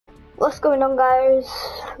What's going on, guys?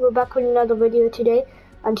 We're back with another video today,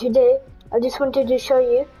 and today I just wanted to show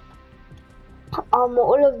you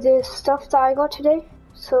all of this stuff that I got today.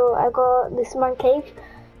 So I got this man cake,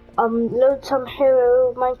 load some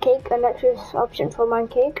hero man cake, an extra option for man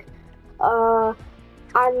cake, and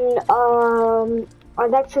an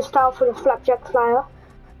extra style for the flapjack flyer,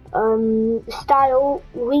 style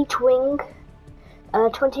wheat wing,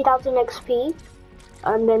 20,000 XP,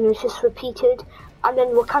 and then it's just repeated. And then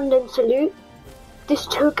Wakandan salute. This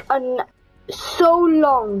took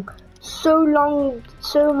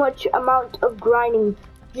so much amount of grinding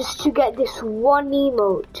just to get this one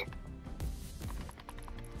emote.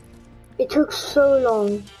 It took so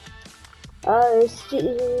long. This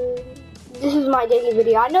is my daily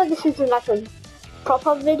video. I know this isn't like a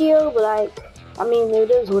proper video, but like, I mean,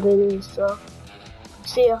 it is what it is. So,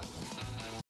 see ya.